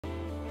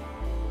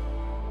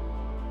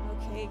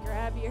Okay,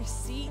 grab your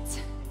seat.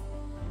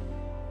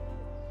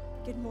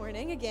 Good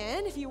morning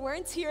again. If you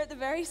weren't here at the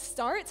very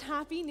start,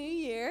 Happy New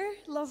Year.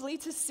 Lovely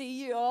to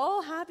see you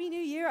all. Happy New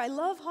Year. I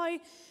love how, I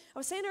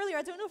was saying earlier,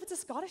 I don't know if it's a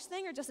Scottish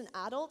thing or just an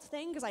adult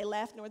thing, because I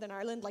left Northern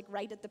Ireland like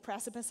right at the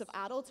precipice of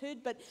adulthood,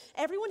 but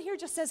everyone here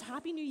just says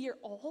Happy New Year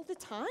all the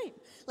time.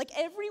 Like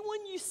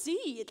everyone you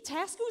see,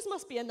 Tesco's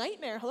must be a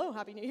nightmare. Hello,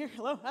 Happy New Year.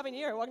 Hello, Happy New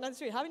Year. Walking down the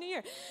street, Happy New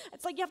Year.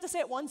 It's like you have to say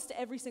it once to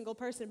every single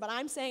person, but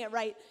I'm saying it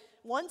right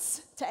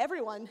once to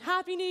everyone.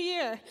 Happy New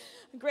Year.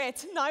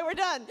 Great. Now we're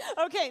done.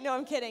 Okay, no,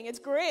 I'm kidding. It's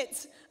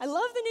great. I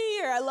love the new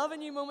year. I love a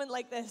new moment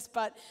like this,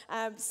 but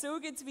so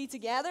good to be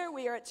together.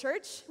 We are at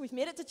church. We've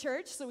made it to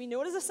church, so we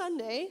know it is a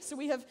Sunday. So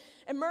we have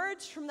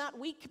emerged from that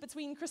week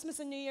between Christmas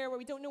and New Year where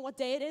we don't know what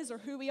day it is or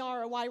who we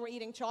are or why we're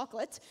eating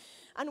chocolate.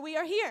 And we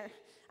are here.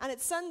 And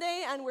it's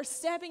Sunday, and we're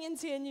stepping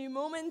into a new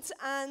moment,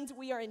 and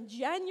we are in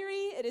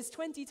January. It is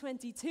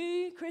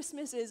 2022.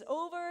 Christmas is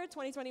over.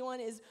 2021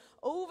 is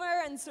over,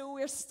 and so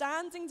we're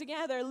standing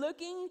together,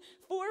 looking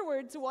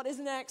forward to what is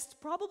next,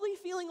 probably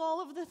feeling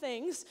all of the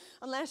things,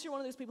 unless you're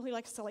one of those people who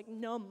likes to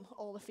numb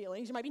all the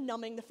feelings. You might be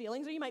numbing the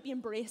feelings, or you might be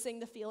embracing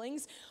the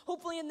feelings.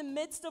 Hopefully in the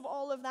midst of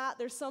all of that,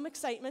 there's some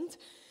excitement,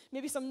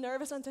 maybe some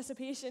nervous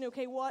anticipation.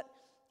 Okay, what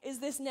is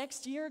this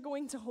next year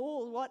going to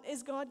hold? What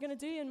is God going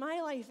to do in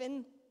my life,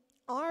 in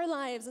our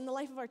lives, in the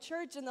life of our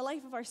church, in the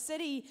life of our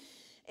city?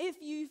 If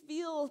you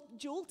feel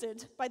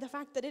jolted by the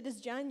fact that it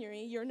is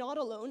January, you're not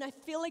alone. I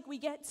feel like we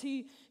get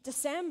to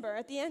December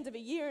at the end of a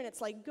year and it's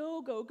like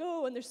go, go,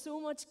 go, and there's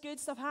so much good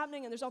stuff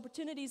happening, and there's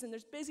opportunities, and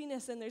there's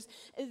busyness, and there's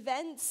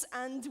events,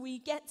 and we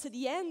get to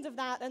the end of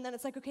that, and then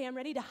it's like, okay, I'm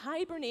ready to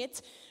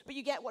hibernate, but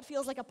you get what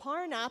feels like a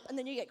power nap, and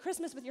then you get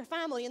Christmas with your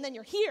family, and then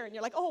you're here, and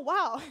you're like, oh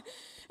wow,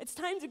 it's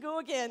time to go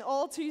again,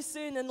 all too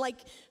soon. And like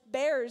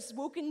bears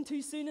woken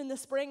too soon in the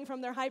spring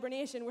from their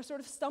hibernation, we're sort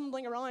of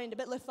stumbling around, a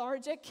bit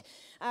lethargic,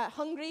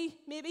 hungry,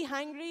 maybe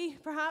hangry,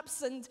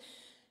 perhaps, and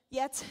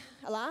yet,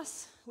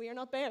 alas, we are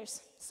not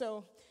bears.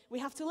 So we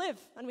have to live,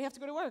 and we have to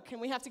go to work,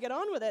 and we have to get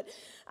on with it.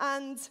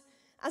 And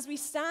as we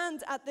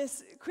stand at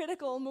this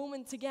critical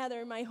moment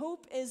together, my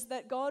hope is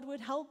that God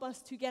would help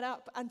us to get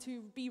up and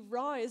to be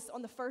roused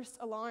on the first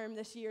alarm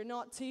this year,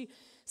 not to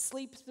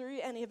sleep through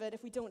any of it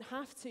if we don't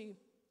have to.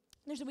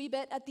 There's a wee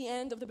bit at the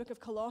end of the book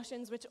of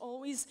Colossians which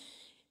always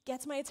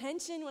gets my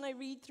attention when I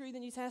read through the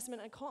New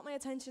Testament. It caught my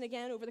attention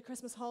again over the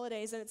Christmas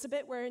holidays, and it's a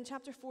bit where in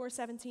chapter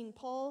 4:17,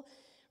 Paul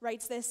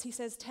writes this. He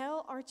says,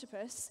 "Tell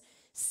Archippus,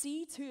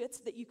 see to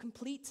it that you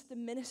complete the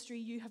ministry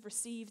you have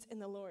received in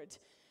the Lord."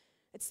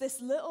 It's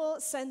this little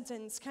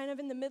sentence, kind of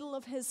in the middle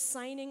of his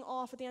signing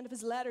off at the end of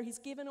his letter. He's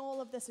given all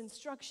of this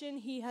instruction.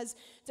 He has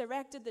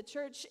directed the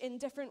church in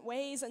different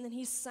ways, and then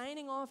he's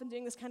signing off and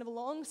doing this kind of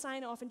long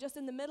sign off. And just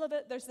in the middle of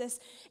it, there's this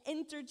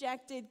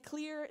interjected,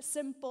 clear,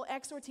 simple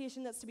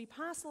exhortation that's to be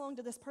passed along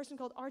to this person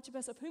called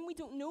Archippus, of whom we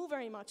don't know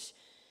very much,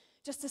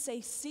 just to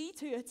say, see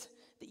to it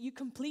that you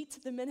complete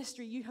the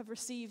ministry you have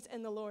received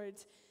in the Lord.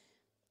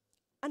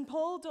 And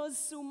Paul does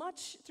so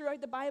much throughout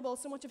the Bible.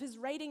 So much of his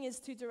writing is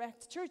to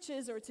direct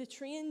churches or to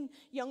train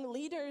young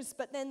leaders.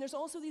 But then there's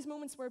also these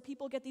moments where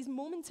people get these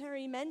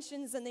momentary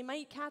mentions and they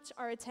might catch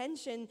our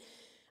attention.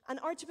 And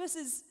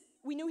Archippus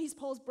we know he's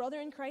Paul's brother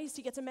in Christ.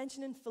 He gets a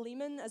mention in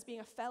Philemon as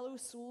being a fellow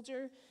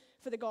soldier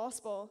for the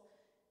gospel.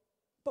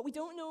 But we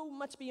don't know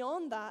much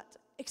beyond that,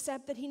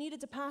 except that he needed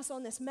to pass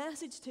on this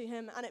message to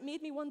him. And it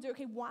made me wonder,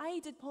 okay, why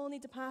did Paul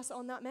need to pass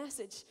on that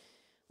message?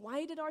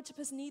 Why did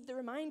Archippus need the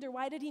reminder?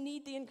 Why did he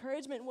need the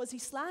encouragement? Was he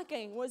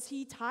slacking? Was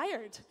he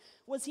tired?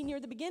 Was he near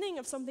the beginning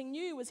of something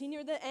new? Was he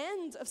near the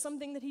end of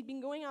something that he'd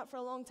been going at for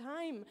a long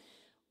time?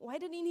 Why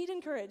did he need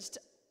encouraged?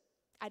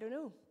 I don't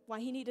know why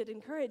he needed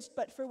encouraged,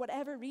 but for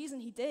whatever reason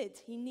he did.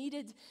 He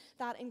needed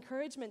that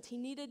encouragement. He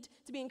needed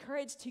to be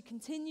encouraged to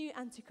continue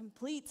and to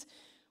complete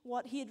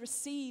what he had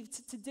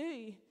received to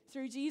do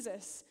through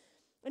Jesus.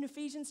 In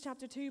Ephesians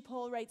chapter 2,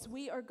 Paul writes,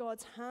 "We are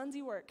God's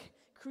handiwork,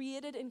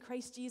 created in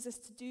Christ Jesus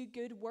to do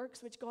good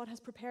works which God has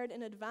prepared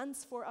in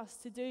advance for us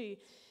to do."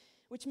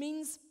 Which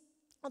means,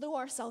 although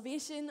our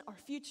salvation, our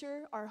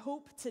future, our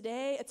hope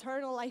today,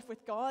 eternal life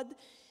with God,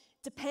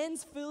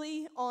 depends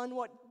fully on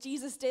what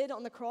Jesus did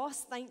on the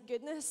cross, thank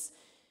goodness,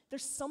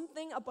 there's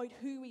something about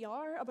who we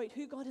are, about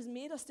who God has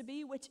made us to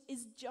be, which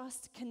is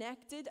just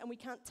connected, and we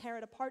can't tear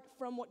it apart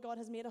from what God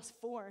has made us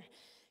for.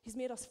 He's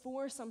made us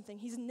for something.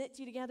 He's knit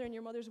you together in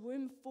your mother's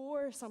womb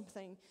for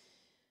something.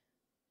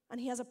 And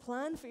he has a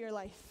plan for your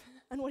life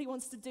and what he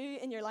wants to do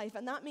in your life.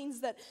 And that means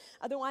that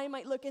although I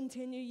might look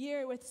into a new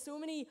year with so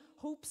many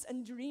hopes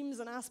and dreams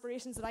and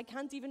aspirations that I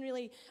can't even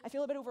really, I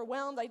feel a bit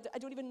overwhelmed. I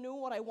don't even know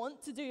what I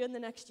want to do in the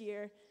next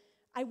year.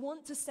 I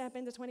want to step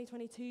into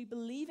 2022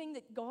 believing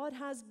that God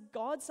has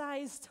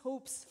God-sized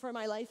hopes for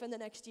my life in the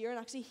next year. And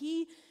actually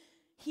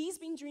He's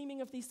been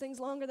dreaming of these things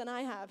longer than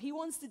I have. He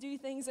wants to do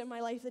things in my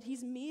life that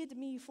he's made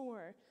me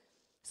for.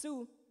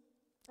 So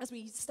as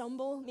we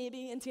stumble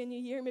maybe into a new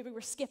year, maybe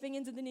we're skipping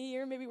into the new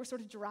year, maybe we're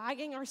sort of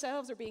dragging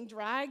ourselves or being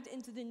dragged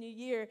into the new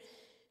year,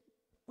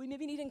 we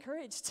maybe need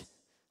encouraged.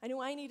 I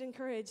know I need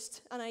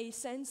encouraged, and I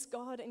sense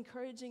God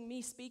encouraging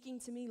me, speaking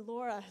to me,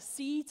 Laura,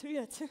 see to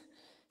it.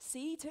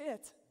 See to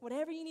it.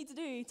 Whatever you need to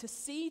do to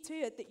see to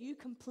it that you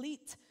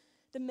complete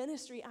the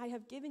ministry I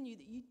have given you,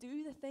 that you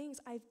do the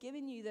things I've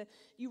given you, that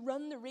you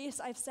run the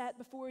race I've set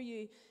before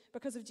you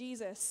because of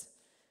Jesus.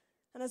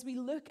 And as we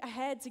look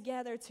ahead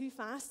together to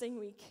fasting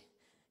week,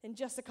 in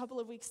just a couple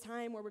of weeks'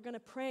 time, where we're going to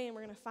pray and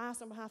we're going to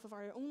fast on behalf of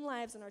our own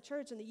lives and our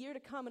church and the year to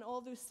come and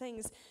all those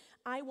things,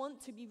 I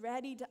want to be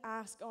ready to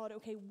ask God,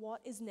 okay,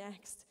 what is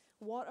next?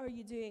 What are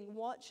you doing?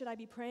 What should I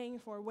be praying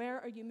for? Where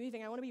are you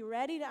moving? I want to be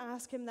ready to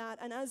ask him that.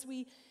 And as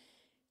we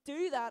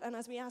do that, and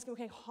as we ask him,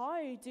 okay,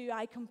 how do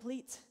I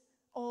complete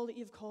all that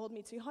you've called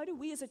me to? How do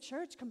we as a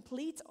church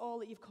complete all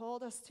that you've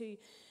called us to?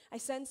 I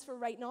sense for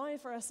right now,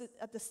 for us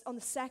on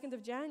the 2nd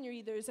of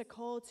January, there's a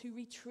call to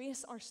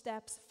retrace our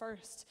steps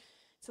first,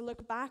 to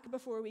look back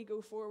before we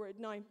go forward.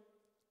 Now,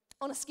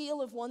 on a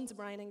scale of 1 to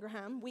Brian and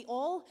Graham, we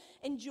all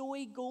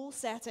enjoy goal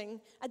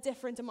setting a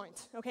different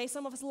amount, okay?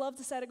 Some of us love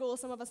to set a goal,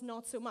 some of us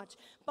not so much.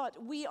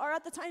 But we are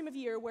at the time of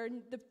year where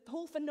the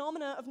whole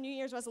phenomena of New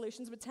Year's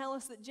resolutions would tell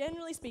us that,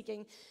 generally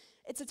speaking,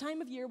 it's a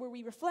time of year where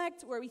we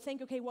reflect, where we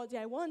think, okay, what do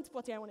I want?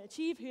 What do I want to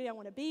achieve? Who do I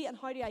want to be? And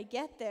how do I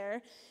get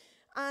there?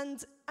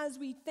 And as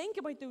we think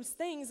about those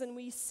things and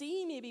we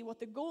see maybe what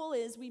the goal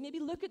is, we maybe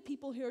look at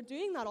people who are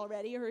doing that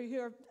already or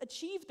who have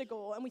achieved the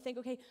goal, and we think,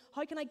 okay,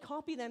 how can I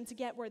copy them to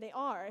get where they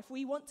are? If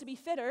we want to be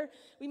fitter,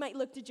 we might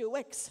look to Joe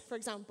Wicks, for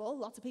example.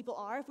 Lots of people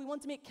are. If we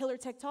want to make killer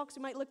TikToks,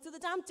 we might look to the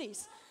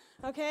Dampties,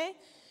 okay?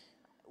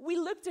 We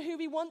look to who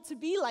we want to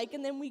be like,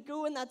 and then we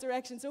go in that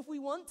direction. So if we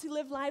want to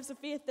live lives of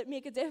faith that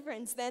make a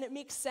difference, then it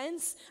makes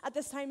sense at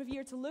this time of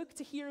year to look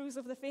to heroes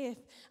of the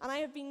faith. And I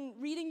have been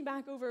reading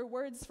back over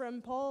words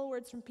from Paul,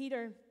 words from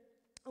Peter,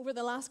 over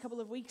the last couple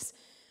of weeks.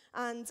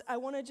 And I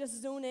want to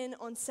just zone in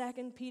on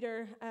 2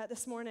 Peter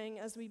this morning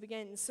as we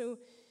begin. So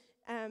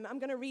I'm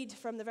going to read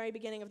from the very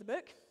beginning of the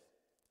book.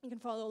 You can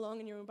follow along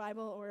in your own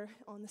Bible or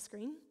on the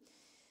screen.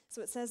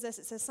 So it says this,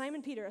 it says,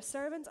 Simon Peter, a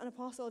servant and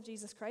apostle of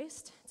Jesus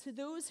Christ, to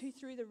those who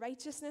through the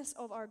righteousness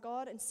of our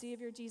God and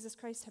Savior Jesus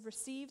Christ have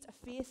received a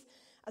faith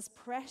as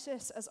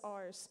precious as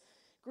ours.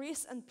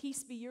 Grace and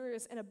peace be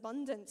yours in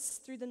abundance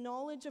through the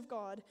knowledge of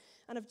God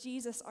and of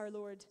Jesus our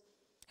Lord.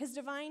 His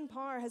divine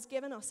power has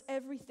given us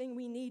everything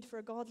we need for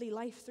a godly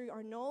life through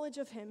our knowledge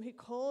of him who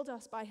called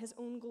us by his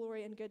own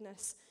glory and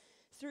goodness.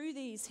 Through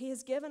these, he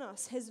has given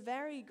us his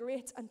very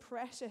great and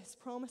precious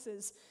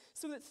promises,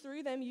 so that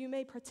through them you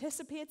may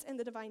participate in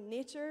the divine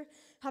nature,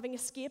 having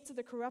escaped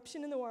the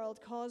corruption in the world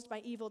caused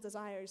by evil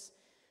desires.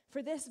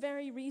 For this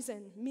very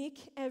reason, make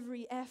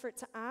every effort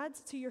to add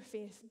to your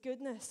faith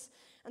goodness,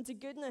 and to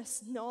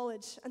goodness,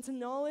 knowledge, and to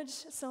knowledge,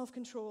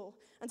 self-control,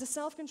 and to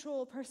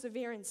self-control,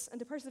 perseverance, and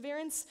to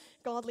perseverance,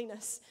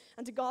 godliness,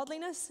 and to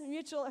godliness,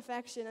 mutual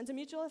affection, and to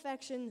mutual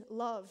affection,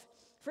 love.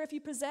 For if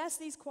you possess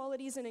these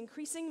qualities in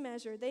increasing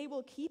measure, they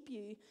will keep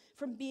you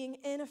from being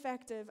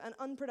ineffective and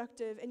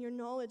unproductive in your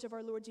knowledge of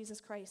our Lord Jesus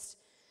Christ.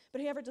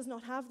 But whoever does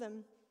not have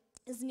them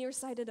is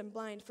nearsighted and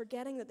blind,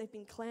 forgetting that they've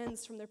been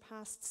cleansed from their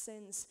past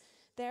sins.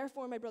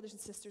 Therefore, my brothers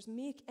and sisters,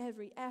 make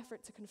every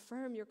effort to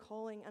confirm your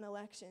calling and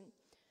election.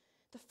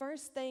 The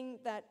first thing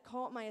that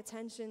caught my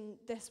attention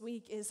this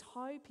week is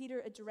how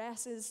Peter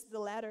addresses the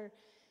letter.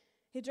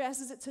 He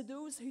addresses it to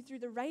those who through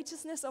the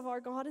righteousness of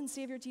our God and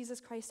Savior Jesus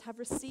Christ have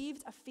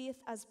received a faith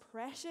as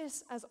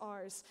precious as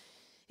ours.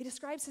 He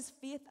describes his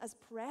faith as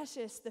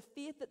precious, the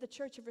faith that the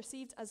church have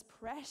received as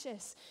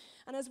precious.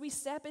 And as we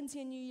step into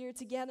a new year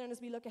together and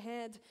as we look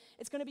ahead,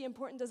 it's going to be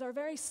important as our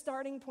very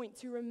starting point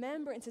to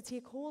remember and to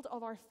take hold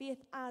of our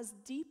faith as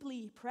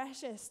deeply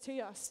precious to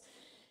us.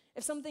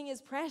 If something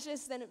is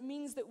precious, then it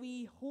means that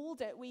we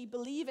hold it, we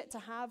believe it to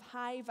have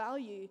high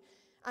value.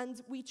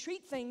 And we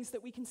treat things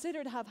that we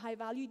consider to have high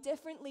value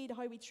differently to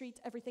how we treat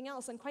everything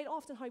else. And quite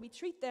often how we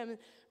treat them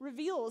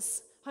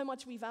reveals how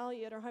much we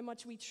value it or how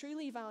much we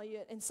truly value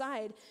it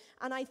inside.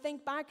 And I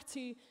think back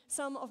to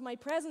some of my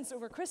presents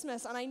over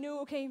Christmas, and I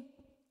know, okay,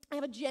 I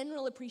have a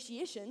general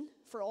appreciation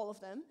for all of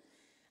them.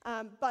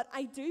 But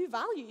I do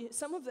value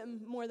some of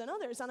them more than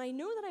others, and I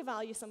know that I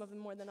value some of them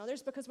more than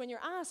others because when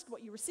you're asked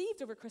what you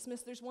received over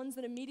Christmas, there's ones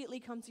that immediately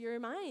come to your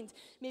mind.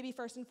 Maybe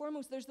first and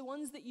foremost, there's the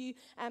ones that you,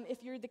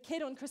 if you're the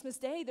kid on Christmas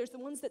Day, there's the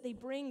ones that they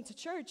bring to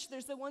church.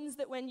 There's the ones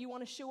that when you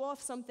want to show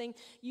off something,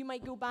 you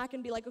might go back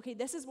and be like, okay,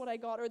 this is what I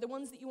got, or the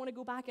ones that you want to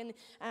go back and,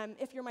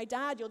 if you're my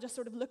dad, you'll just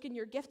sort of look in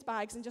your gift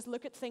bags and just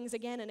look at things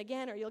again and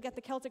again, or you'll get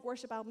the Celtic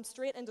Worship album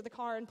straight into the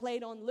car and play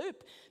it on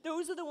loop.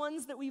 Those are the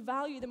ones that we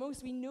value the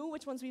most. We know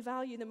which ones we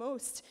value the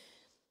most.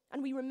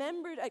 And we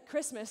remembered at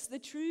Christmas the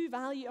true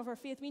value of our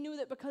faith. We know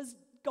that because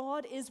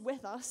God is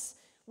with us,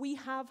 we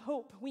have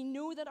hope. We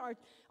know that our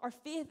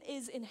faith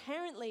is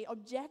inherently,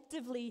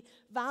 objectively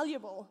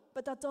valuable,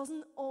 but that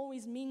doesn't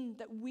always mean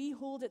that we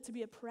hold it to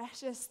be a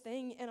precious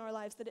thing in our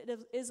lives, that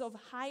it is of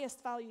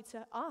highest value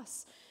to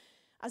us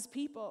as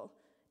people.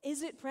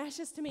 Is it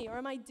precious to me? Or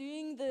am I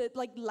doing the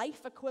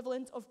life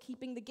equivalent of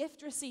keeping the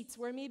gift receipts,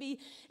 where maybe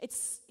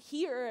it's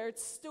here or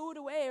it's stowed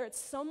away or it's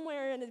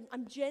somewhere and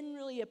I'm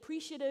generally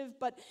appreciative,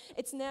 but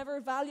it's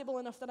never valuable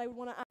enough that I would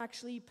want to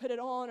actually put it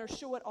on or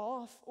show it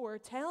off or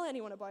tell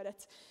anyone about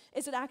it?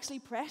 Is it actually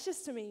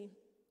precious to me?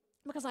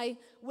 Because I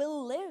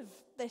will live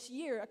this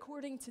year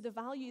according to the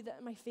value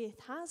that my faith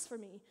has for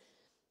me.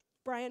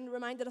 Brian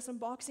reminded us on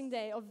Boxing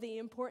Day of the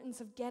importance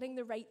of getting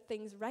the right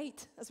things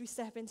right as we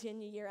step into a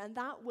new year, and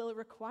that will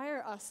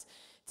require us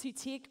to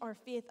take our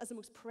faith as the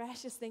most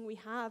precious thing we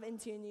have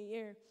into a new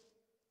year.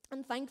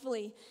 And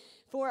thankfully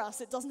for us,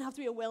 it doesn't have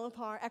to be a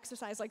willpower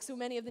exercise like so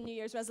many of the New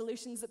Year's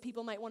resolutions that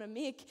people might want to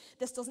make.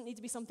 This doesn't need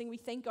to be something we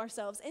think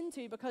ourselves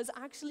into, because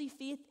actually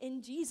faith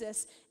in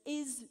Jesus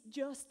is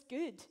just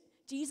good.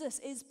 Jesus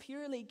is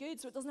purely good,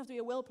 so it doesn't have to be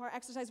a willpower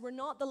exercise. We're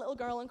not the little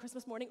girl on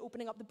Christmas morning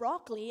opening up the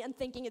broccoli and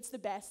thinking it's the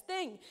best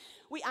thing.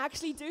 We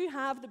actually do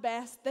have the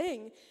best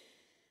thing.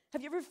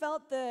 Have you ever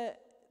felt the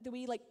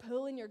wee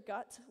pull in your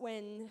gut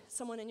when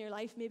someone in your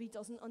life maybe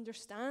doesn't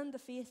understand the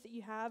faith that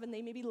you have, and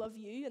they maybe love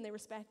you and they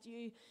respect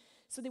you,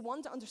 so they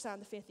want to understand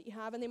the faith that you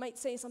have, and they might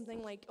say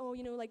something like, oh,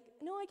 no,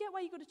 I get why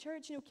you go to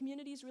church,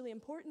 community is really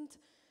important,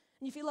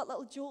 and you feel that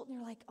little jolt and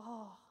you're like,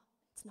 oh,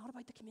 it's not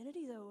about the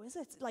community though, is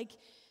it?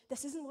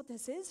 This isn't what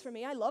this is for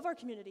me. I love our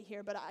community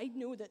here, but I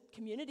know that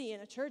community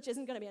in a church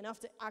isn't going to be enough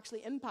to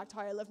actually impact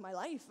how I live my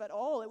life at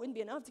all. It wouldn't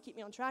be enough to keep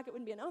me on track. It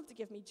wouldn't be enough to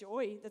give me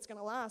joy that's going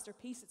to last, or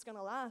peace that's going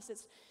to last.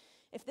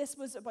 If this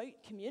was about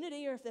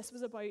community, or if this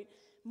was about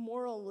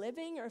moral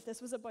living, or if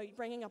this was about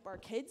bringing up our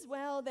kids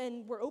well,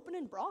 then we're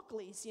opening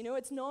broccolis.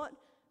 It's not,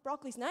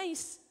 broccoli's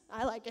nice,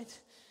 I like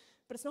it,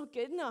 but it's not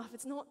good enough.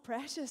 It's not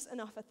precious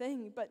enough a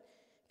thing. But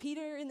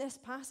Peter in this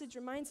passage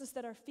reminds us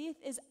that our faith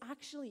is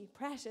actually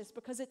precious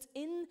because it's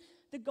in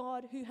the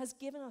God who has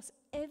given us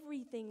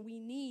everything we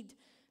need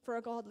for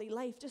a godly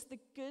life. Just the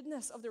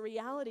goodness of the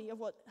reality of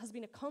what has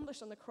been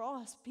accomplished on the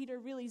cross. Peter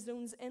really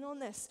zones in on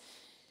this.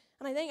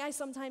 And I think I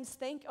sometimes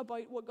think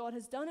about what God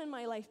has done in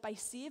my life by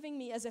saving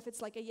me as if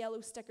it's like a yellow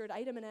stickered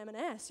item in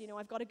M&S.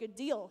 I've got a good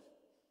deal,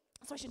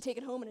 so I should take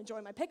it home and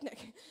enjoy my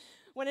picnic.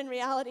 When in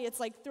reality, it's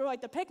like, throw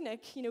out the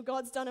picnic.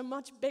 God's done a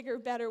much bigger,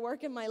 better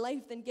work in my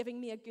life than giving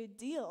me a good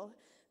deal.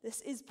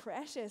 This is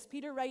precious.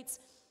 Peter writes,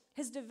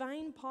 his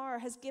divine power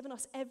has given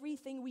us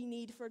everything we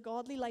need for a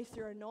godly life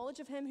through our knowledge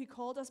of him who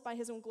called us by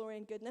his own glory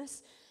and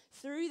goodness.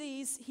 Through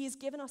these, he has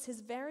given us his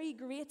very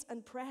great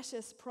and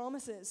precious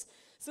promises,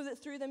 so that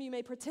through them you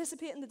may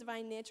participate in the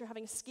divine nature,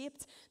 having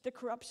escaped the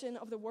corruption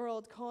of the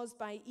world caused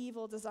by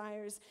evil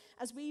desires.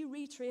 As we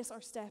retrace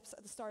our steps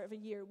at the start of a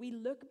year, we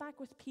look back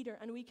with Peter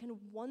and we can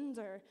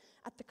wonder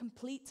at the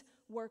complete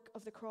work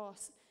of the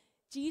cross.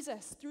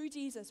 Through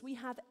Jesus, we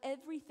have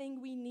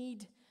everything we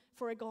need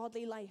for a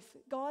godly life.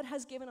 God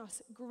has given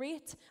us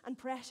great and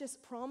precious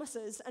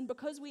promises, and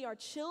because we are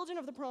children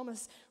of the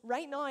promise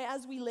right now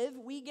as we live,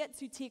 we get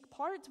to take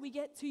part, we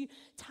get to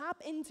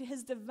tap into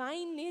his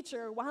divine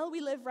nature while we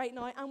live right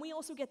now, and we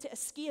also get to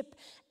escape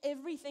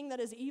everything that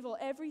is evil,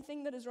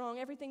 everything that is wrong,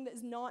 everything that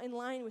is not in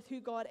line with who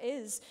God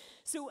is.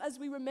 So as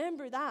we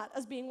remember that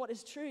as being what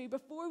is true,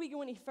 before we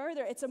go any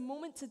further, it's a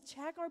moment to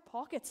check our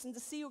pockets and to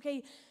see,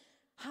 okay,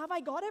 have I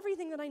got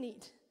everything that I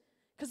need?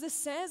 Because this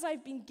says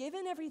I've been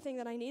given everything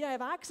that I need. I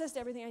have access to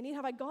everything I need.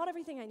 Have I got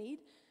everything I need?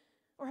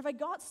 Or have I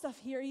got stuff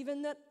here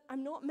even that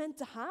I'm not meant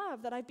to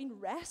have, that I've been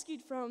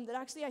rescued from, that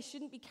actually I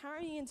shouldn't be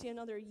carrying into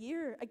another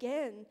year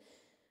again?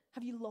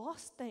 Have you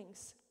lost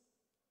things?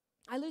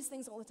 I lose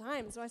things all the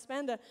time, so I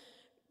spend a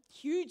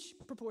huge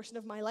proportion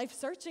of my life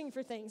searching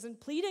for things and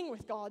pleading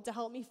with God to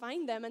help me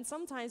find them, and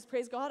sometimes,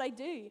 praise God, I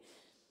do.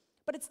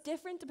 But it's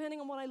different depending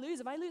on what I lose.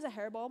 If I lose a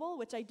hair bauble,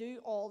 which I do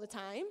all the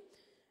time,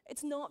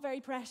 it's not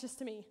very precious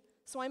to me.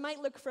 So I might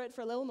look for it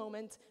for a little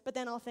moment, but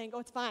then I'll think, oh,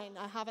 it's fine.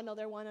 I have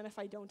another one, and if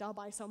I don't, I'll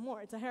buy some more.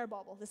 It's a hair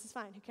bauble. This is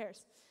fine. Who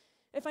cares?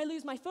 If I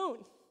lose my phone,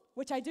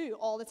 which I do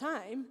all the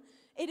time,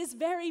 it is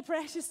very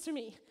precious to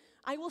me.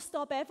 I will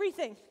stop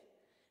everything.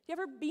 You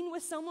ever been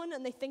with someone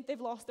and they think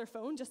they've lost their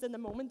phone just in the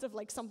moment of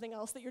something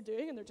else that you're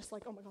doing, and they're just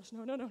like, oh my gosh,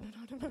 no.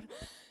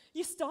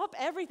 You stop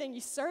everything.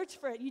 You search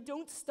for it. You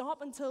don't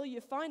stop until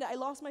you find it. I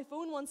lost my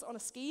phone once on a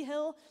ski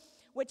hill,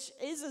 which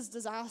is as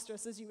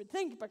disastrous as you would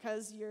think,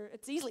 because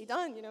it's easily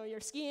done.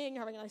 You're skiing,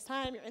 having a nice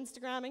time, you're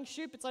Instagramming,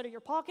 shoop, it's out of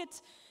your pocket.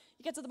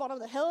 You get to the bottom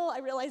of the hill, I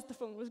realized the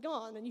phone was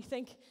gone, and you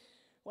think,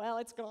 well,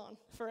 it's gone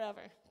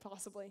forever,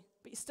 possibly.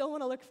 But you still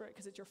want to look for it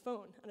because it's your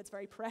phone, and it's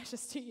very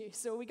precious to you.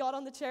 So we got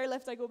on the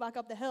chairlift, I go back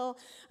up the hill,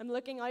 I'm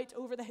looking out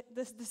over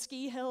the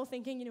ski hill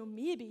thinking,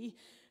 maybe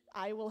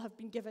I will have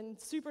been given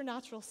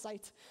supernatural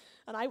sight,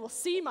 and I will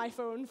see my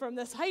phone from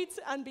this height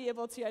and be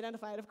able to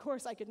identify it. Of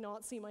course, I could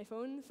not see my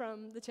phone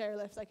from the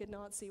chairlift. I could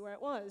not see where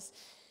it was.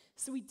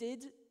 So we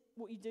did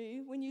what you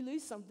do when you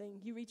lose something.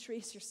 You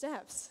retrace your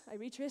steps. I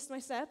retraced my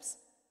steps,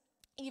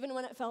 even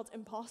when it felt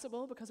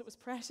impossible, because it was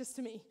precious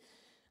to me.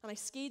 And I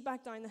skied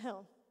back down the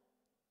hill,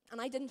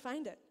 and I didn't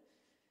find it.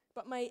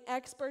 But my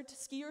expert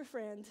skier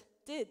friend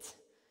did,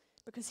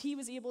 because he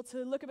was able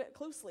to look a bit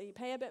closely,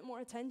 pay a bit more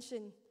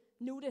attention,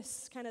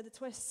 notice kind of the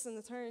twists and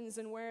the turns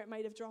and where it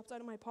might have dropped out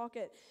of my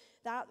pocket,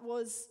 that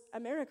was a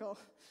miracle.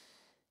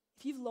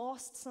 If you've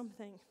lost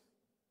something,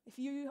 if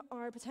you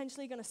are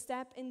potentially going to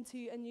step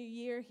into a new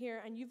year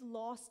here and you've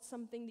lost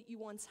something that you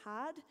once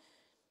had,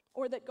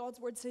 or that God's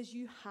word says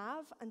you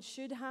have and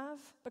should have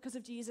because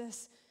of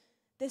Jesus,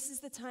 this is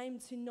the time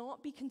to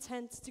not be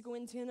content to go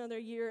into another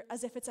year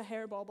as if it's a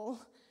hair bubble,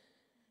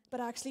 but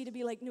actually to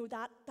be like, no,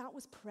 that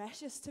was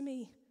precious to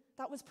me.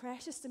 That was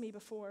precious to me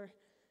before.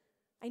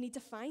 I need to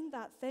find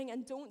that thing,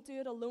 and don't do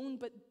it alone,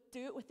 but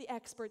do it with the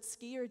expert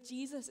skier.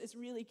 Jesus is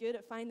really good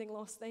at finding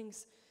lost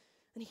things,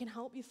 and he can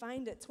help you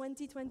find it.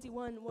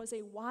 2021 was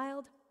a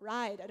wild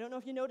ride. I don't know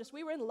if you noticed,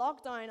 we were in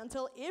lockdown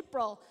until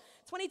April.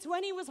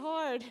 2020 was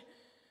hard.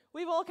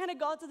 We've all kind of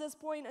got to this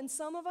point, and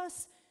some of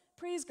us,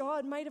 praise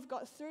God, might have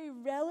got through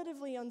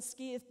relatively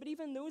unscathed, but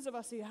even those of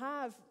us who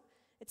have,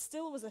 it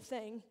still was a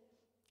thing.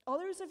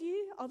 Others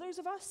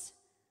of us,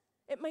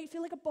 it might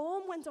feel like a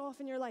bomb went off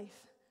in your life.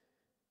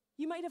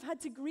 You might have had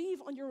to grieve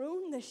on your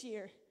own this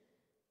year.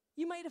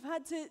 You might have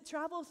had to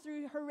travel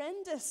through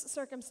horrendous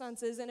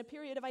circumstances in a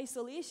period of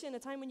isolation, a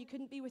time when you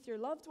couldn't be with your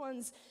loved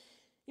ones.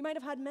 You might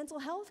have had mental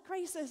health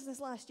crisis this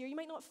last year. You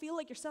might not feel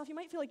like yourself. You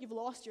might feel like you've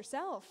lost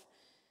yourself.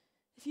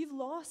 If you've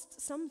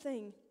lost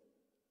something,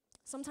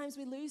 sometimes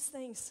we lose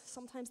things.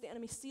 Sometimes the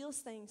enemy steals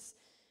things.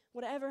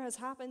 Whatever has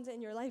happened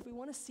in your life, we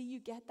want to see you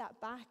get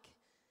that back.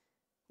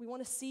 We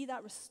want to see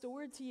that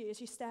restored to you as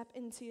you step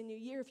into a new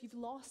year. If you've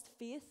lost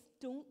faith,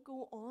 don't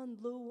go on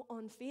low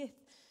on faith.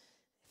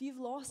 If you've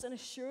lost an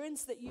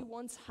assurance that you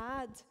once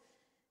had,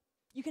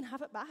 you can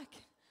have it back.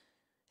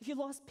 If you've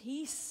lost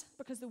peace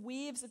because the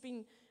waves have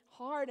been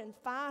hard and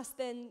fast,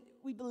 then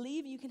we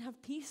believe you can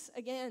have peace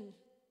again.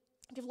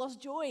 If you've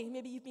lost joy,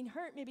 maybe you've been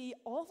hurt, maybe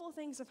awful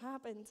things have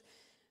happened,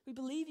 we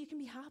believe you can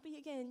be happy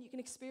again. You can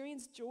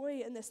experience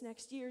joy in this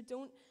next year.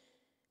 Don't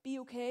be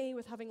okay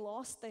with having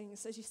lost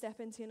things as you step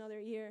into another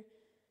year.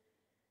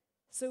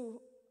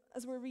 So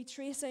as we're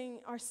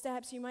retracing our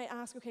steps, you might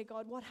ask, okay,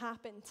 God, what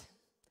happened?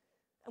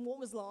 And what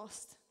was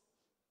lost?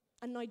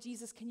 And now,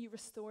 Jesus, can you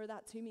restore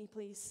that to me,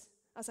 please,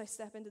 as I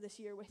step into this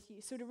year with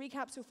you? So to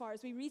recap so far,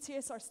 as we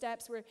retrace our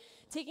steps, we're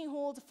taking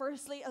hold,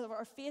 firstly, of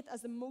our faith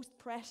as the most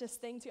precious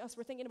thing to us.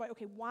 We're thinking about,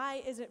 okay,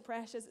 why is it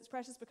precious? It's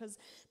precious because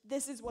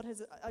this is what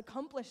has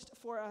accomplished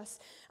for us.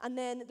 And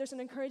then there's an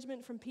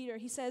encouragement from Peter.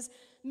 He says,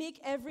 make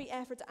every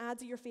effort to add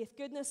to your faith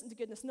goodness, and to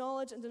goodness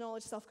knowledge, and to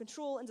knowledge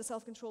self-control, and to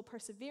self-control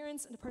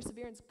perseverance, and to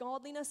perseverance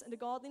godliness, and to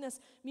godliness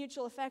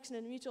mutual affection,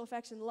 and mutual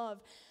affection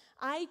love.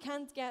 I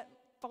can't get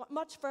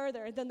much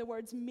further than the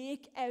words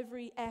make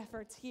every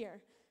effort here.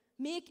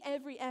 Make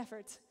every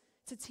effort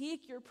to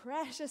take your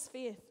precious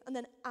faith and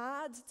then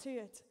add to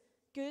it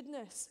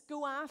goodness.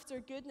 Go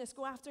after goodness.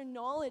 Go after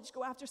knowledge.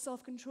 Go after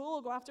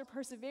self-control. Go after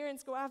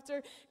perseverance. Go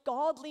after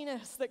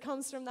godliness that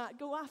comes from that.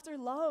 Go after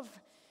love.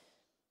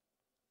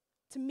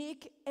 To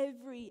make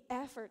every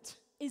effort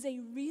is a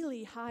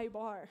really high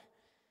bar.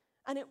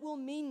 And it will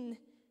mean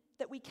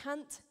that we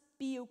can't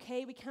be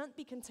okay. We can't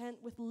be content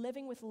with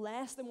living with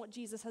less than what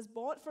Jesus has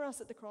bought for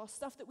us at the cross,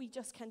 stuff that we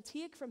just can't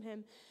take from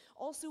him.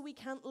 Also, we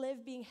can't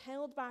live being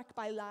held back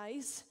by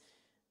lies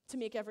to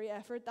make every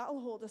effort. That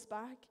will hold us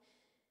back.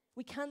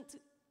 We can't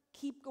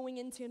keep going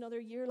into another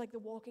year like the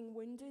walking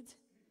wounded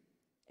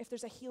if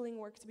there's a healing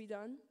work to be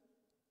done.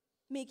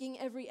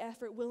 Making every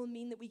effort will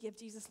mean that we give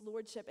Jesus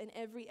lordship in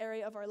every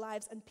area of our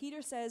lives. And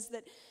Peter says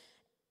that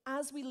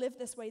as we live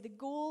this way, the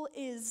goal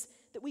is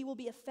that we will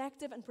be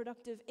effective and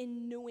productive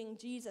in knowing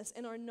Jesus,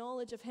 in our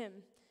knowledge of him.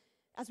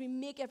 As we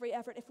make every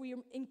effort, if we are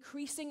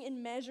increasing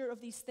in measure of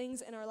these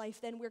things in our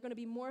life, then we're going to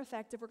be more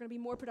effective, we're going to be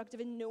more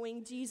productive in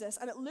knowing Jesus.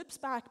 And it loops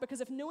back,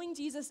 because if knowing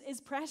Jesus is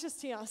precious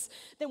to us,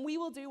 then we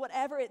will do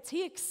whatever it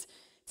takes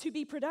to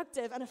be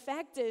productive and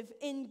effective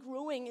in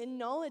growing in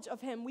knowledge of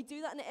him. We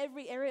do that in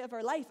every area of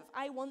our life.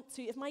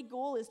 If my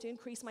goal is to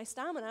increase my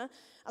stamina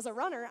as a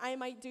runner, I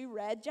might do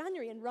Red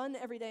January and run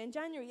every day in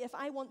January. If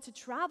I want to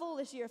travel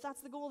this year, if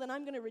that's the goal, then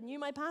I'm going to renew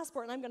my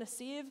passport and I'm going to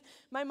save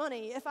my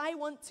money. If I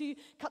want to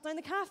cut down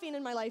the caffeine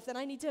in my life, then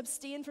I need to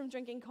abstain from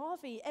drinking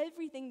coffee.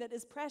 Everything that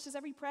is precious,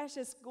 every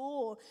precious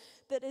goal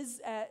that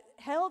is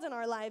held in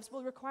our lives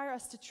will require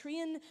us to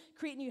train,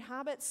 create new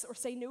habits, or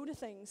say no to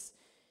things.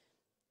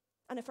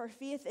 And if our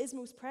faith is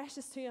most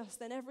precious to us,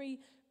 then every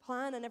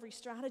plan and every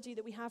strategy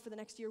that we have for the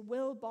next year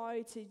will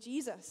bow to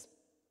Jesus.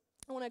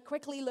 I want to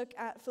quickly look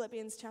at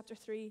Philippians chapter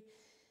 3,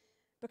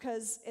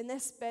 because in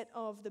this bit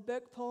of the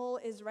book, Paul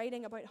is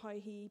writing about how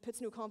he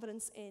puts no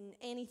confidence in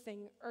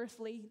anything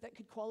earthly that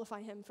could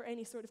qualify him for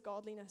any sort of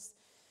godliness.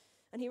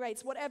 And he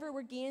writes, whatever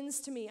were gains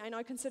to me, I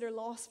now consider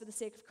loss for the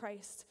sake of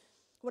Christ.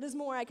 What is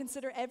more, I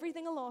consider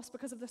everything a loss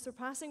because of the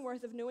surpassing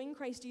worth of knowing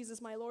Christ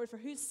Jesus my Lord, for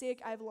whose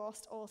sake I have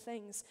lost all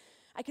things.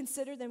 I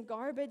consider them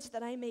garbage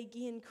that I may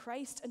gain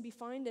Christ and be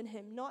found in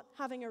him, not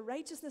having a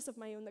righteousness of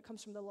my own that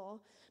comes from the law,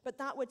 but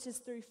that which is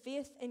through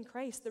faith in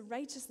Christ, the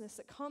righteousness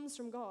that comes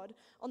from God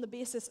on the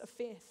basis of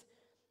faith.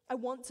 I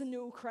want to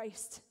know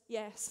Christ,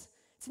 yes,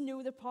 to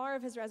know the power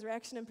of his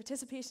resurrection and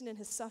participation in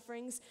his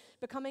sufferings,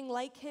 becoming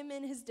like him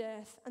in his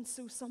death, and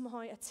so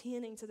somehow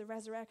attaining to the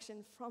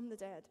resurrection from the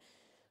dead.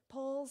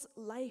 Paul's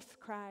life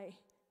cry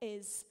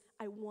is,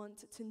 I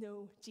want to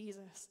know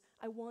Jesus.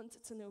 I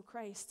want to know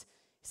Christ.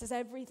 He says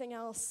everything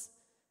else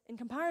in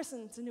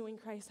comparison to knowing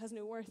Christ has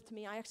no worth to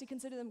me. I actually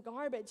consider them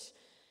garbage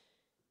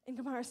in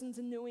comparison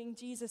to knowing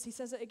Jesus. He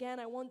says it again,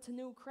 I want to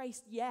know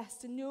Christ, yes,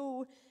 to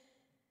know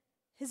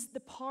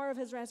the power of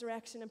his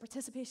resurrection and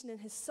participation in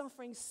his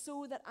suffering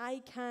so that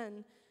I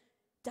can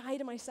die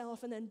to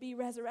myself and then be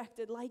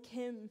resurrected like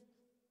him.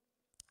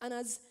 And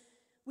as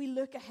we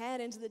look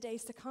ahead into the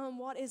days to come,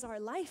 what is our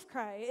life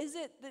cry? Is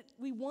it that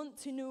we want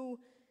to know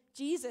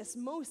Jesus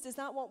most? Is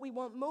that what we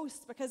want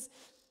most? Because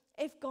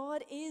if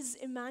God is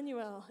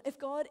Emmanuel, if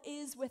God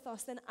is with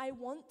us, then I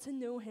want to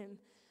know him.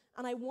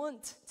 And I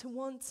want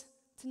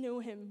to know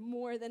him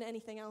more than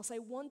anything else. I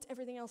want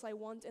everything else I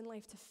want in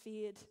life to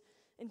fade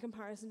in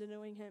comparison to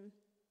knowing him.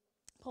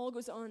 Paul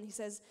goes on, he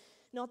says,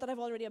 not that I've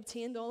already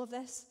obtained all of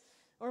this,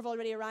 or have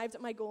already arrived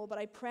at my goal, but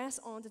I press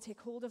on to take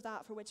hold of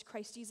that for which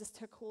Christ Jesus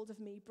took hold of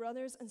me.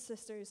 Brothers and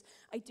sisters,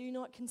 I do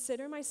not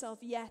consider myself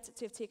yet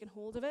to have taken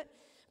hold of it,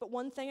 but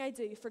one thing I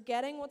do,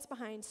 forgetting what's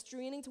behind,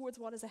 straining towards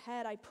what is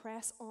ahead, I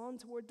press on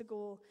toward the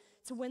goal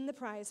to win the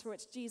prize for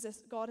which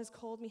God has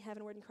called me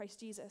heavenward in Christ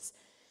Jesus.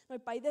 Now,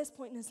 by this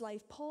point in his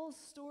life, Paul's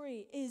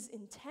story is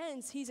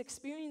intense. He's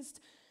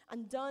experienced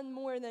and done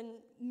more than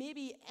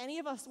maybe any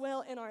of us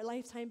will in our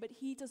lifetime, but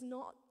he does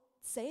not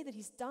say that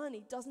he's done.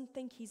 He doesn't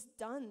think he's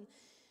done.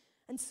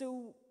 And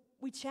so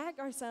we check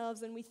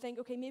ourselves and we think,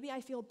 okay, maybe I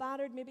feel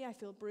battered, maybe I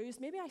feel bruised,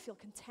 maybe I feel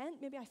content,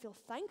 maybe I feel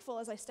thankful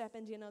as I step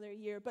into another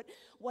year. But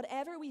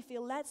whatever we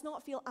feel, let's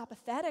not feel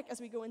apathetic as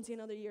we go into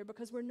another year,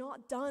 because we're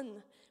not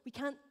done. We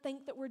can't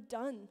think that we're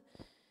done.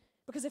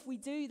 Because if we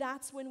do,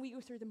 that's when we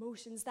go through the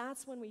motions.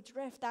 That's when we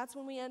drift. That's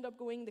when we end up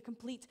going the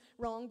complete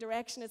wrong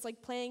direction. It's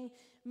like playing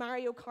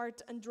Mario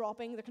Kart and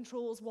dropping the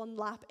controls one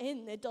lap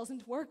in. It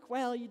doesn't work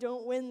well. You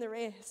don't win the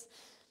race.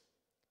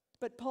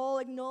 But Paul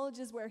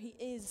acknowledges where he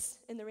is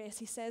in the race.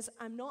 He says,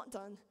 I'm not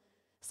done,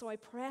 so I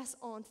press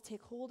on to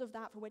take hold of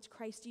that for which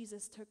Christ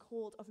Jesus took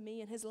hold of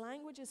me. And his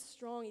language is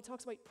strong. He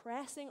talks about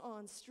pressing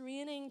on,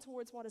 straining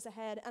towards what is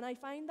ahead. And I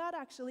find that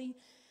actually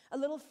a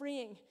little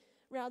freeing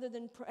rather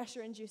than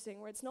pressure-inducing,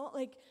 where it's not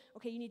like,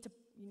 okay, you need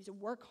to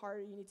work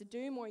harder, you need to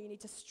do more, you need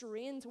to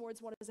strain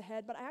towards what is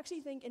ahead. But I actually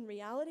think in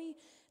reality,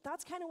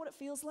 that's kind of what it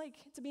feels like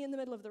to be in the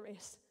middle of the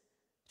race.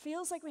 It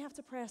feels like we have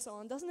to press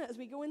on, doesn't it? As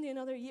we go into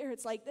another year,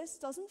 it's like it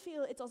doesn't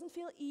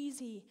feel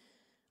easy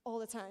all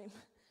the time.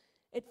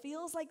 It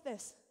feels like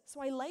this. So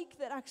I like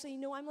that actually,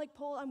 no, I'm like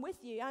Paul, I'm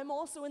with you. I'm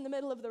also in the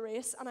middle of the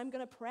race, and I'm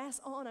going to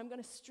press on. I'm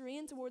going to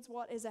strain towards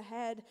what is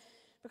ahead,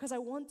 because I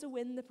want to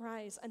win the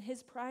prize. And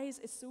his prize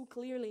is so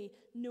clearly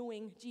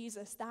knowing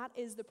Jesus. That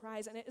is the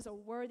prize, and it is a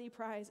worthy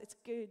prize. It's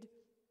good.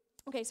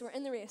 Okay, so we're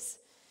in the race.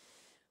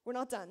 We're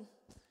not done.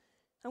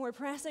 And we're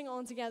pressing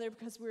on together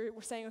because we're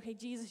saying, okay,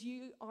 Jesus,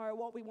 you are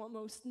what we want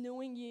most.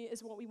 Knowing you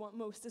is what we want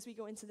most as we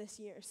go into this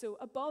year. So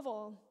above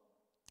all,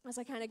 as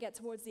I kind of get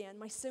towards the end,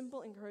 my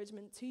simple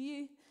encouragement to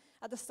you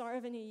at the start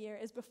of a new year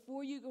is,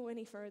 before you go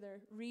any further,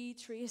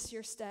 retrace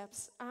your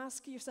steps.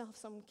 Ask yourself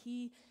some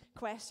key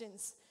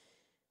questions.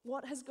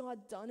 What has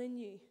God done in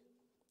you,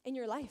 in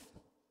your life?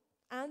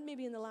 And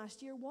maybe in the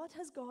last year, what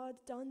has God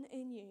done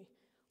in you?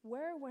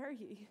 Where were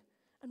you?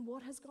 And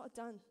what has God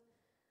done?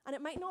 And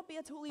it might not be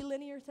a totally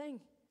linear thing,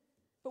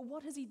 but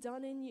what has he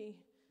done in you?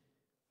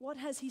 What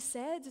has he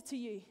said to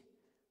you?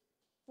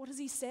 What has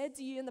he said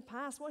to you in the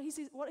past? What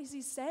has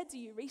he said to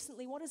you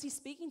recently? What is he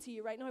speaking to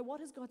you right now? What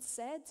has God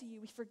said to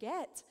you? We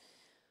forget,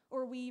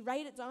 or we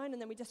write it down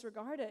and then we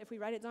disregard it if we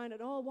write it down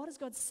at all. What has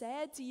God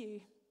said to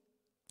you?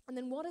 And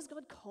then what has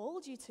God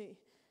called you to?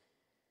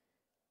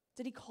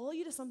 Did he call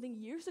you to something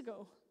years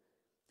ago?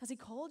 Has he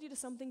called you to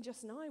something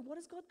just now? What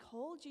has God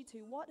called you to?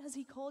 What has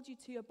he called you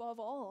to above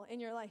all in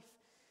your life?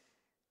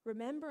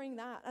 Remembering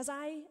that. As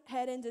I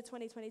head into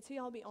 2022,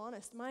 I'll be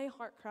honest, my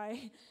heart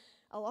cry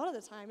a lot of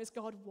the time is,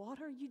 God, what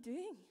are you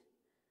doing?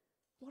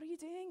 What are you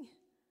doing?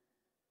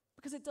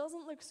 Because it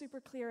doesn't look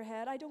super clear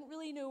ahead. I don't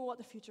really know what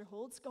the future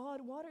holds.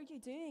 God, what are you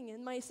doing?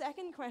 And my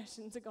second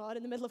question to God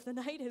in the middle of the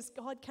night is,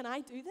 God, can I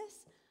do this?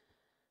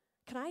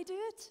 Can I do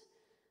it?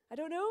 I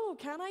don't know.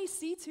 Can I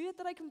see to it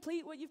that I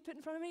complete what you've put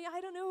in front of me?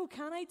 I don't know.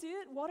 Can I do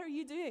it? What are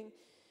you doing?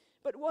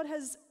 But what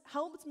has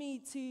helped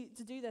me to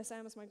do this,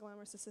 as my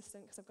glamorous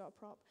assistant, because I've got a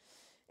prop,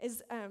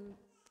 is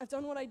I've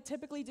done what I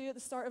typically do at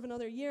the start of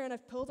another year, and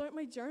I've pulled out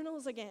my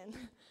journals again.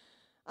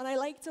 And I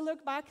like to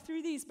look back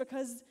through these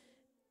because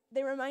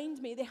they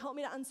remind me, they help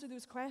me to answer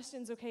those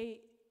questions.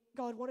 Okay,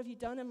 God, what have you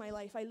done in my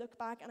life? I look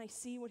back and I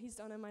see what he's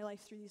done in my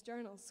life through these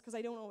journals, because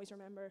I don't always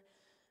remember.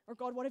 Or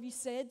God, what have you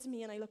said to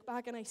me? And I look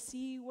back and I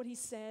see what he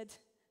said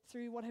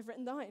through what I've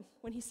written down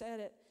when he said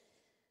it.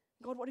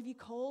 God, what have you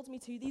called me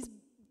to? These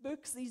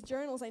books, these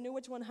journals, I know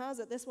which one has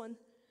it. This one,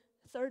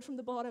 third from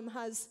the bottom,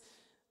 has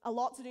a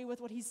lot to do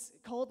with what he's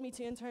called me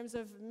to in terms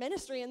of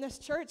ministry in this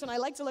church. And I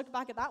like to look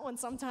back at that one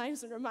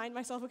sometimes and remind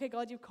myself, okay,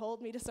 God, you've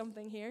called me to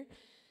something here.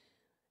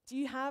 Do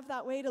you have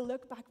that way to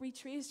look back,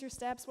 retrace your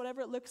steps,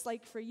 whatever it looks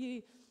like for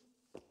you?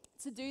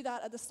 To do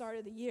that at the start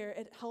of the year,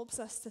 it helps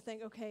us to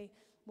think, okay,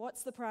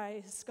 what's the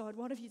prize? God,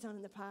 what have you done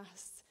in the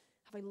past?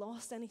 Have I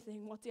lost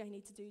anything? What do I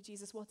need to do?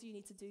 Jesus, what do you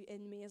need to do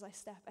in me as I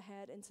step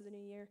ahead into the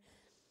new year?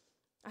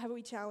 I have a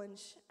wee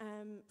challenge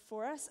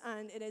for us,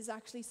 and it is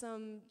actually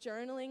some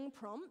journaling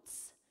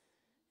prompts,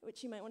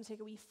 which you might want to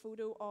take a wee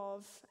photo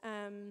of.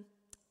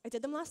 I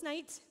did them last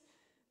night.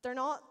 They're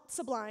not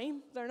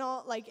sublime. They're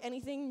not like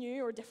anything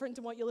new or different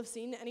to what you'll have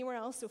seen anywhere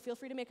else, so feel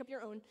free to make up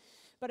your own.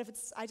 But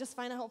I just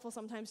find it helpful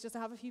sometimes just to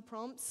have a few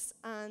prompts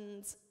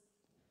and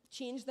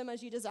change them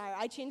as you desire.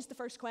 I changed the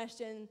first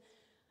question.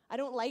 I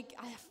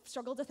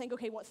struggle to think,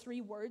 okay, what 3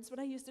 words would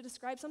I use to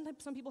describe?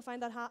 Sometimes some people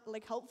find that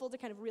helpful to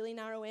kind of really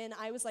narrow in.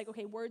 I was like,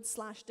 okay,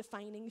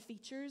 words/defining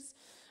features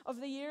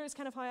of the year is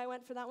kind of how I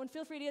went for that one.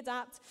 Feel free to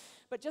adapt,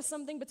 but just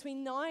something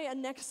between now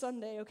and next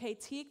Sunday, okay,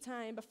 take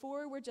time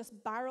before we're just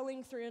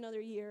barreling through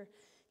another year.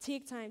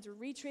 Take time to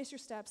retrace your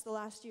steps the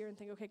last year and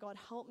think, okay, God,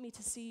 help me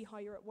to see how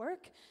you're at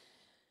work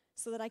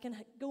so that I can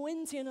go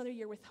into another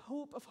year with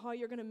hope of how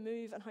you're going to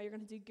move and how you're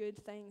going to do good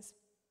things.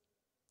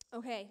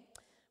 Okay.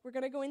 We're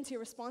going to go into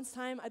your response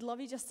time. I'd love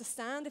you just to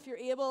stand if you're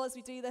able as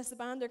we do this. The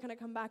band are going to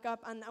come back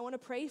up, and I want to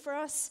pray for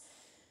us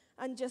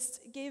and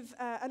just give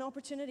an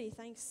opportunity,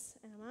 thanks,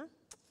 Emma,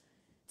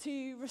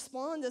 to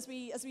respond as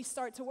we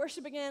start to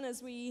worship again,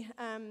 as we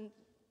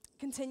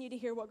continue to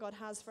hear what God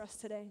has for us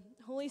today.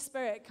 Holy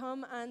Spirit,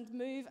 come and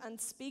move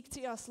and speak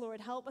to us, Lord.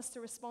 Help us to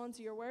respond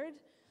to your word.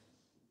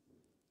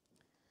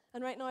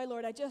 And right now,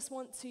 Lord, I just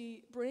want to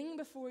bring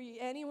before you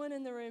anyone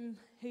in the room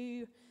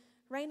who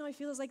right now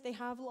feels like they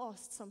have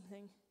lost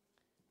something.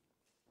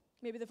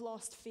 Maybe they've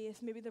lost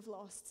faith. Maybe they've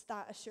lost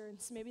that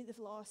assurance. Maybe they've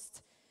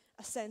lost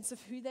a sense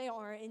of who they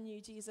are in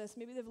you, Jesus.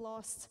 Maybe they've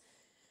lost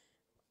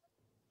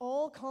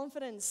all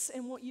confidence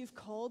in what you've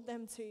called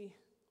them to,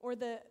 or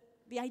the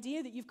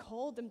idea that you've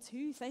called them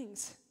to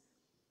things.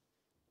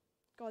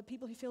 God,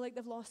 people who feel like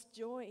they've lost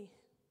joy.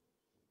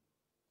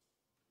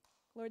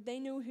 Lord, they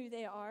know who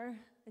they are,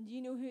 and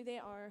you know who they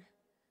are.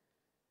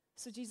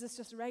 So Jesus,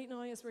 just right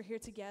now as we're here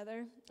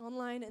together,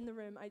 online in the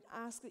room, I'd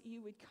ask that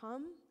you would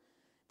come,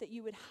 that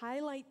you would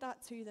highlight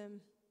that to them,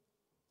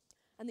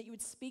 and that you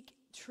would speak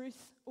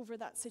truth over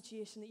that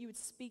situation, that you would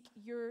speak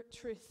your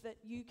truth, that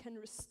you can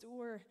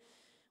restore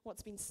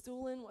what's been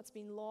stolen, what's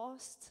been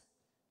lost,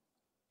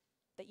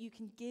 that you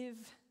can give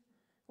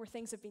where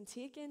things have been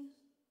taken.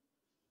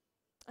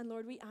 And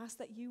Lord, we ask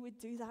that you would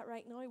do that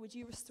right now. Would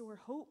you restore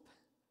hope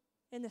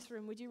in this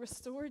room? Would you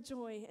restore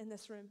joy in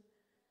this room?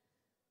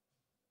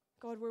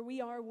 God, where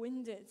we are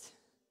wounded,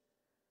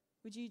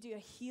 would you do a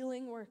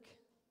healing work?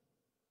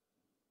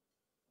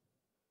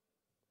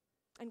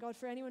 And God,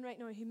 for anyone right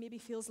now who maybe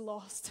feels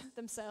lost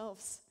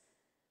themselves,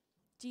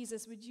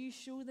 Jesus, would you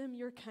show them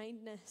your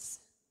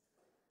kindness?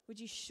 Would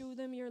you show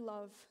them your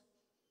love?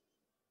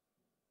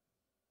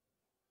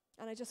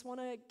 And I just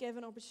want to give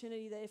an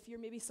opportunity that if you're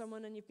maybe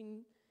someone and you've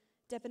been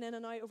dipping in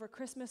and out over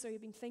Christmas, or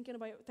you've been thinking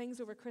about things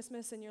over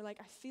Christmas and you're like,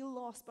 I feel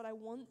lost, but I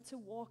want to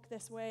walk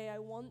this way. I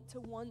want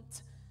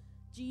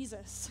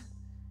Jesus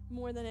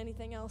more than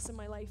anything else in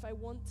my life. I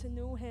want to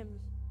know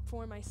him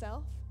for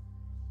myself.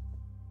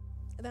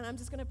 And then I'm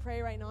just going to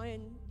pray right now,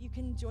 and you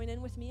can join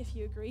in with me if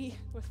you agree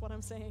with what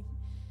I'm saying.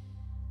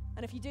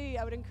 And if you do,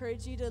 I would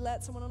encourage you to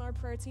let someone on our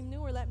prayer team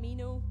know, or let me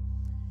know.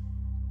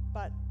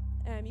 But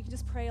you can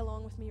just pray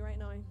along with me right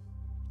now.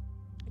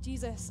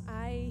 Jesus,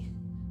 I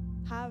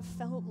have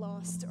felt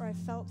lost, or I've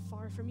felt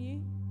far from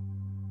you,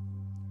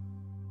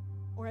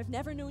 or I've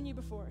never known you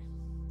before.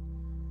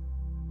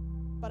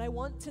 But I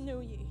want to know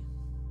you.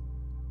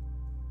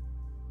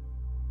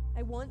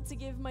 I want to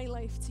give my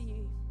life to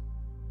you,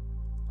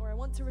 or I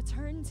want to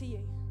return to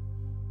you.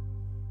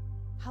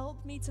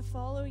 Help me to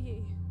follow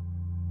you.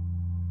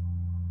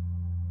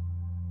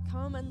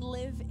 Come and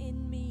live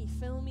in me.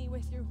 Fill me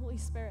with your Holy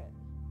Spirit.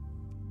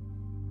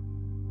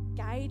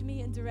 Guide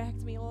me and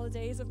direct me all the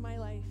days of my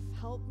life.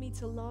 Help me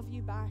to love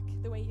you back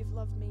the way you've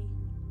loved me.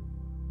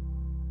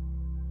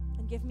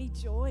 And give me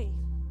joy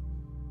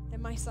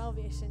in my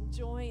salvation,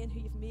 joy in who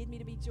you've made me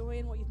to be, joy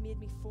in what you've made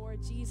me for.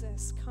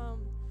 Jesus,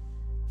 come,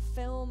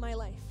 fill my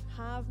life,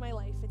 have my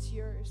life, it's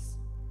yours.